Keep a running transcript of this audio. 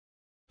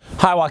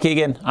Hi,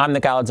 Waukegan. I'm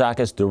Nick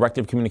Aladzakis,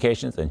 Director of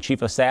Communications and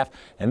Chief of Staff,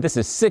 and this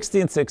is 60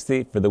 and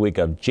 60 for the week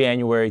of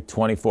January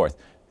 24th.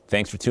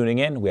 Thanks for tuning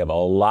in. We have a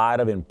lot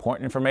of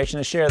important information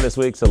to share this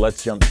week, so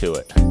let's jump to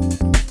it.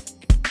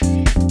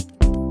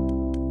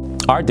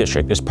 Our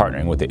district is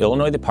partnering with the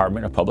Illinois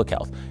Department of Public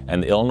Health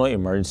and the Illinois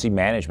Emergency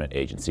Management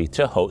Agency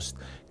to host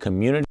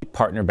community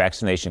partner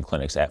vaccination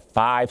clinics at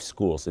 5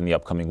 schools in the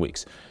upcoming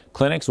weeks.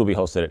 Clinics will be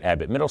hosted at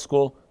Abbott Middle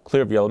School,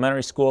 Clearview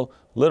Elementary School,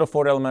 Little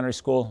Ford Elementary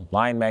School,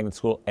 Lyon Magnet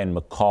School, and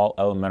McCall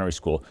Elementary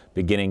School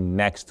beginning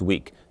next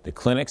week. The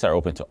clinics are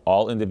open to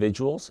all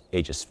individuals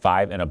ages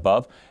 5 and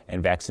above,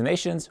 and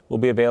vaccinations will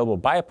be available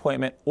by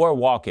appointment or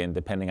walk-in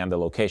depending on the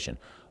location.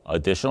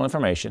 Additional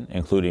information,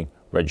 including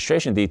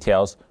registration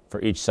details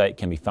for each site,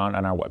 can be found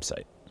on our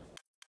website.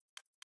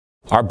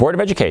 Our Board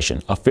of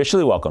Education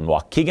officially welcomed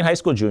Waukegan High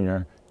School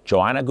junior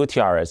Joanna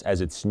Gutierrez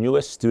as its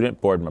newest student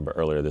board member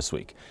earlier this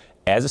week.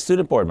 As a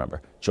student board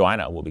member,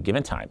 Joanna will be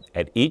given time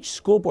at each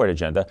school board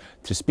agenda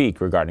to speak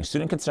regarding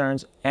student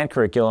concerns and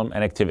curriculum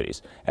and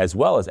activities, as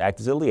well as act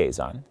as a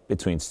liaison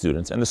between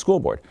students and the school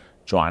board.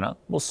 Joanna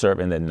will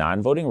serve in the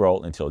non-voting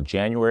role until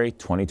January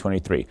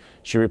 2023.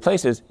 She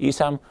replaces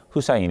Isam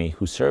Hussaini,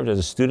 who served as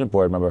a student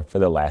board member for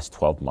the last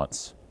 12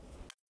 months.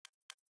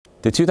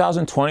 The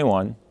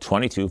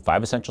 2021-22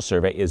 5 Essential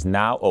Survey is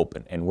now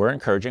open, and we're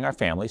encouraging our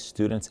families,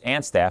 students,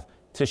 and staff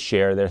to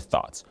share their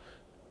thoughts.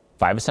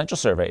 5 Essential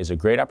Survey is a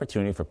great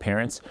opportunity for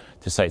parents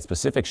to cite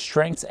specific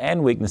strengths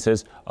and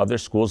weaknesses of their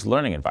school's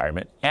learning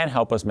environment and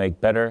help us make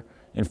better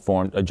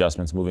informed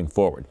adjustments moving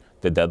forward.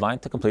 The deadline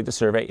to complete the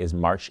survey is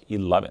March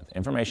 11th.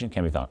 Information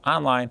can be found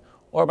online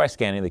or by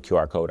scanning the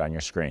QR code on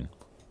your screen.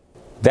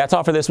 That's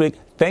all for this week.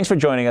 Thanks for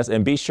joining us,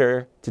 and be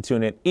sure to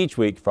tune in each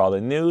week for all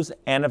the news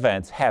and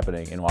events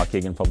happening in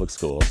Waukegan Public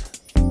Schools.